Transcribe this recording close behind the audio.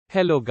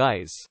Hello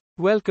guys.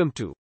 Welcome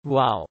to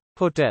Wow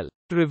Hotel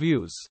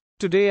Reviews.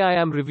 Today I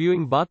am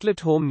reviewing Bartlett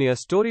home near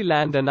Story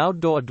Land and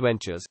Outdoor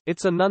Adventures.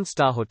 It's a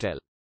non-star hotel.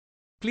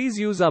 Please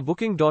use our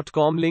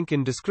booking.com link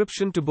in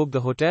description to book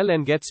the hotel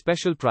and get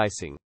special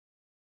pricing.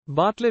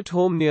 Bartlett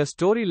home near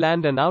Story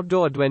Land and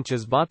Outdoor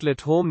Adventures.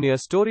 Bartlett home near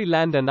Story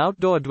Land and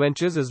Outdoor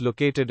Adventures is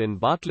located in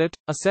Bartlett,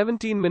 a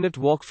 17-minute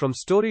walk from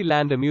Story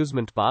Land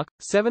Amusement Park,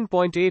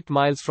 7.8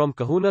 miles from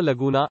Kahuna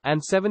Laguna,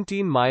 and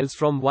 17 miles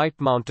from White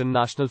Mountain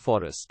National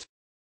Forest.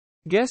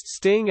 Guests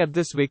staying at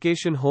this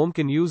vacation home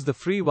can use the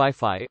free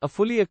Wi-Fi, a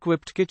fully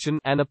equipped kitchen,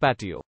 and a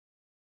patio.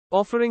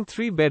 Offering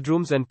 3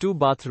 bedrooms and 2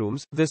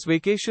 bathrooms, this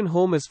vacation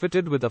home is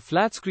fitted with a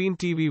flat-screen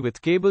TV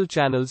with cable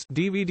channels,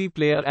 DVD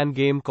player and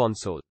game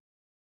console.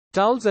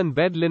 Towels and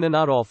bed linen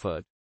are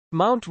offered.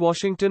 Mount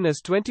Washington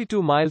is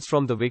 22 miles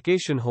from the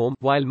vacation home,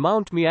 while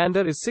Mount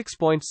Meander is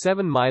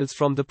 6.7 miles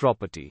from the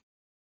property.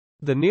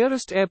 The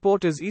nearest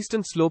airport is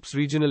Eastern Slopes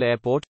Regional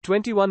Airport,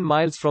 21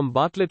 miles from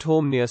Bartlett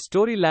home near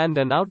Story Land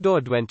and Outdoor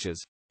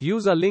Adventures.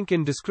 Use our link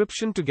in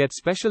description to get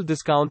special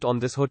discount on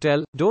this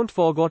hotel. Don't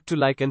forget to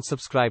like and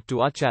subscribe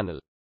to our channel.